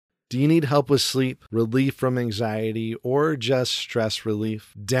Do you need help with sleep, relief from anxiety, or just stress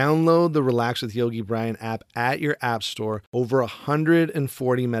relief? Download the Relax with Yogi Brian app at your app store. Over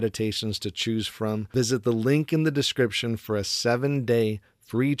 140 meditations to choose from. Visit the link in the description for a 7-day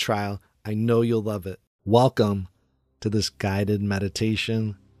free trial. I know you'll love it. Welcome to this guided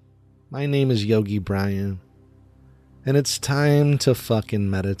meditation. My name is Yogi Brian, and it's time to fucking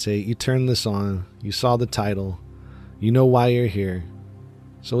meditate. You turned this on. You saw the title. You know why you're here.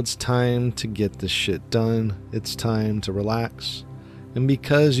 So it's time to get this shit done. It's time to relax. And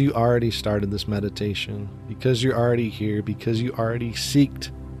because you already started this meditation, because you're already here, because you already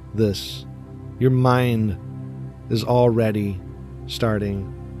seeked this, your mind is already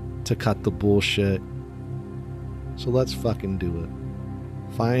starting to cut the bullshit. So let's fucking do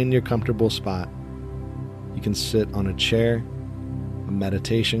it. Find your comfortable spot. You can sit on a chair, a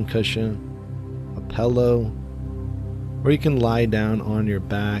meditation cushion, a pillow, or you can lie down on your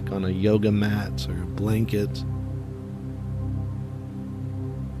back on a yoga mat or a blanket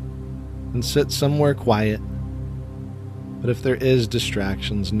and sit somewhere quiet. But if there is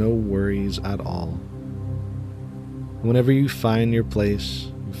distractions, no worries at all. Whenever you find your place,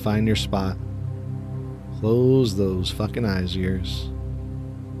 you find your spot, close those fucking eyes of yours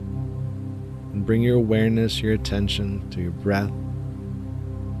and bring your awareness, your attention to your breath.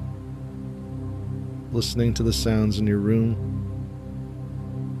 Listening to the sounds in your room.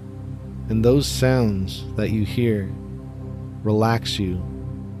 And those sounds that you hear relax you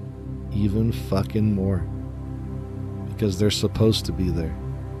even fucking more, because they're supposed to be there.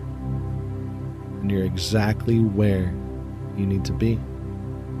 And you're exactly where you need to be.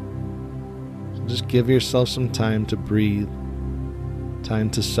 So just give yourself some time to breathe, time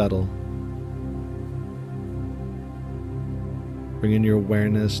to settle. Bring in your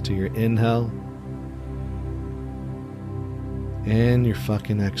awareness to your inhale and your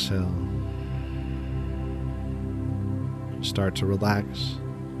fucking exhale. You start to relax.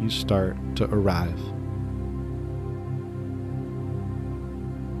 You start to arrive.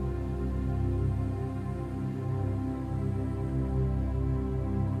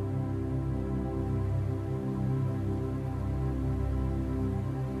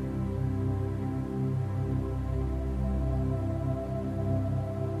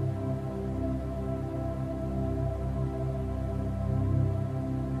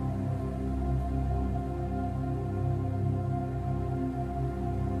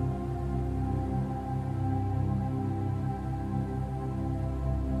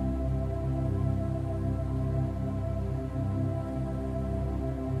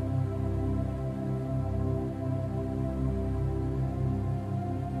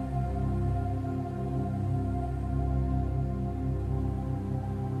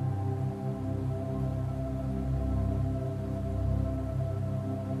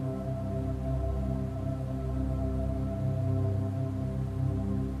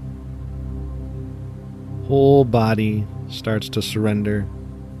 Whole body starts to surrender.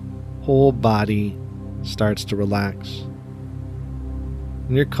 Whole body starts to relax.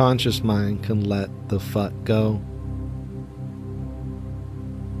 And your conscious mind can let the fuck go.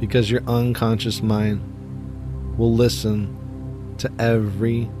 Because your unconscious mind will listen to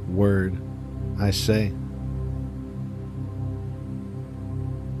every word I say.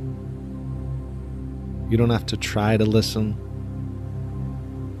 You don't have to try to listen.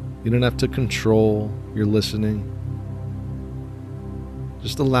 You don't have to control your listening.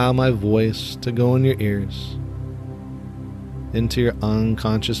 Just allow my voice to go in your ears, into your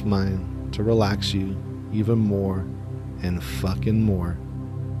unconscious mind, to relax you even more and fucking more,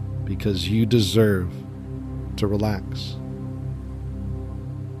 because you deserve to relax.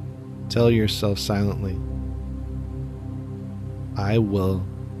 Tell yourself silently, I will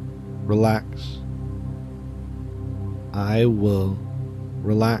relax. I will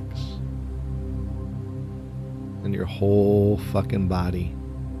relax. And your whole fucking body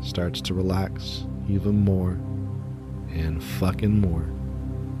starts to relax even more and fucking more.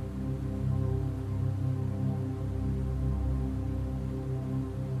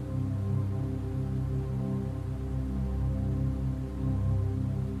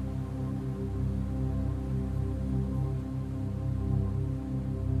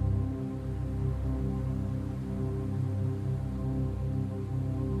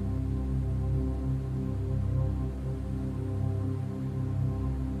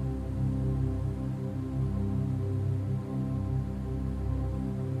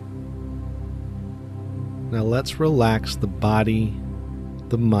 Now let's relax the body,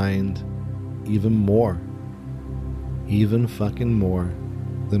 the mind, even more. Even fucking more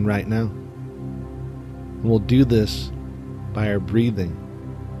than right now. And we'll do this by our breathing.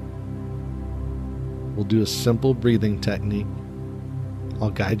 we'll do a simple breathing technique. I'll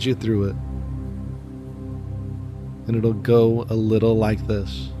guide you through it. And it'll go a little like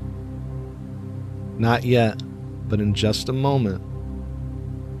this. Not yet, but in just a moment,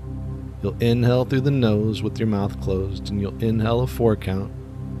 you'll inhale through the nose with your mouth closed, and you'll inhale a 4 count.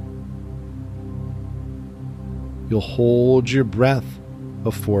 You'll hold your breath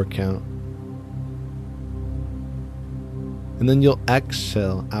a 4 count. And then you'll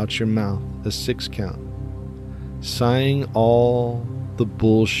exhale out your mouth a 6 count, sighing all the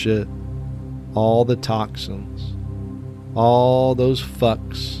bullshit, all the toxins, all those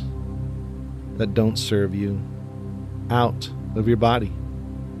fucks that don't serve you out of your body.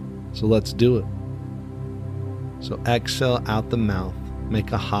 So let's do it. So exhale out the mouth,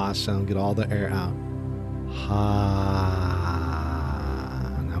 make a ha sound, get all the air out. Ha.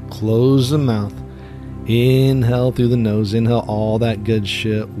 Now close the mouth. Inhale through the nose. Inhale all that good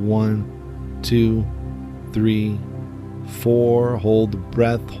shit. 1, 2, 3, 4. Hold the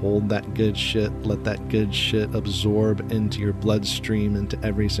breath. Hold that good shit. Let that good shit absorb into your bloodstream, into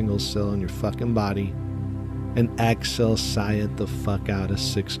every single cell in your fucking body. And exhale, sigh it the fuck out, a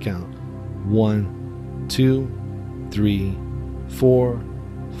 6 count. 1, 2, 3, 4,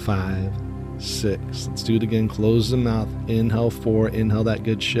 5, 6. Let's do it again. Close the mouth. Inhale 4. Inhale that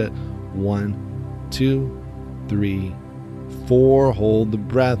good shit. 1, 2, 3, 4. Hold the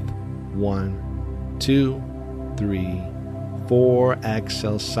breath. 1, 2, 3, 4.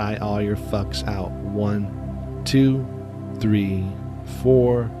 Exhale, sigh all your fucks out. 1, 2, 3,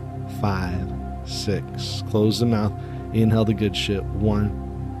 4, 5, 6. Close the mouth. Inhale the good shit.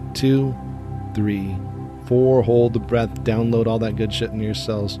 1, 2, 3, 4. Hold the breath. Download all that good shit into your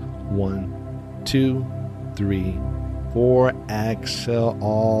cells. 1, 2, 3, 4. Exhale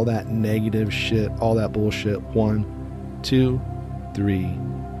all that negative shit, all that bullshit. 1, 2, 3,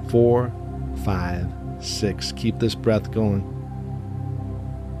 4, 5, 6. Keep this breath going.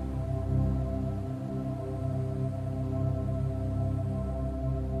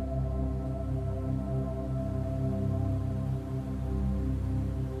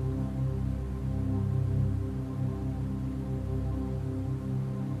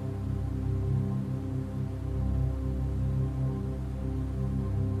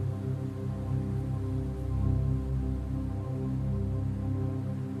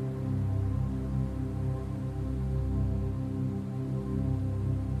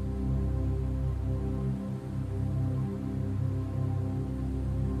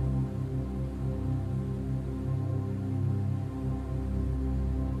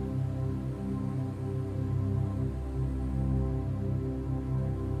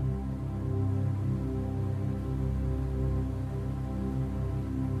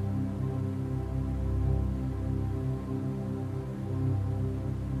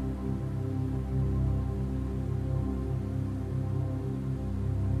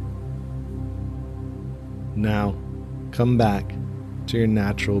 Now, come back to your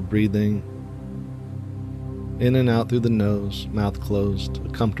natural breathing. In and out through the nose, mouth closed, a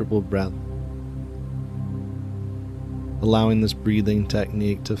comfortable breath. Allowing this breathing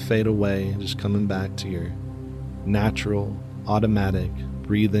technique to fade away, just coming back to your natural, automatic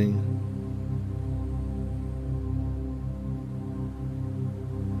breathing.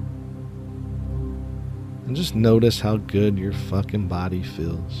 And just notice how good your fucking body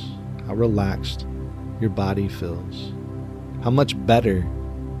feels, how relaxed your body feels, how much better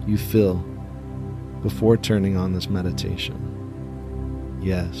you feel before turning on this meditation.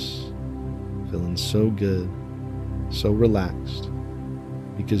 Yes, feeling so good, so relaxed,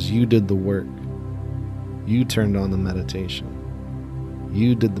 because you did the work. You turned on the meditation.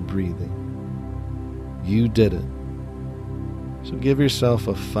 You did the breathing. You did it. So give yourself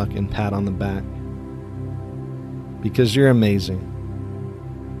a fucking pat on the back, because you're amazing.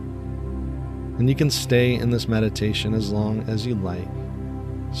 And you can stay in this meditation as long as you like,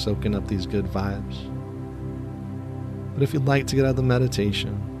 soaking up these good vibes. But if you'd like to get out of the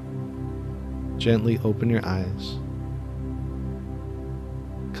meditation, gently open your eyes,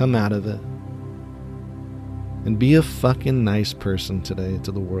 come out of it, and be a fucking nice person today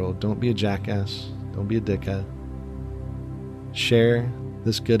to the world. Don't be a jackass. Don't be a dickhead. Share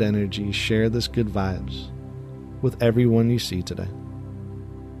this good energy, share this good vibes with everyone you see today.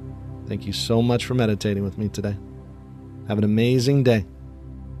 Thank you so much for meditating with me today. Have an amazing day.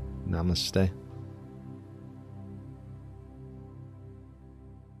 Namaste.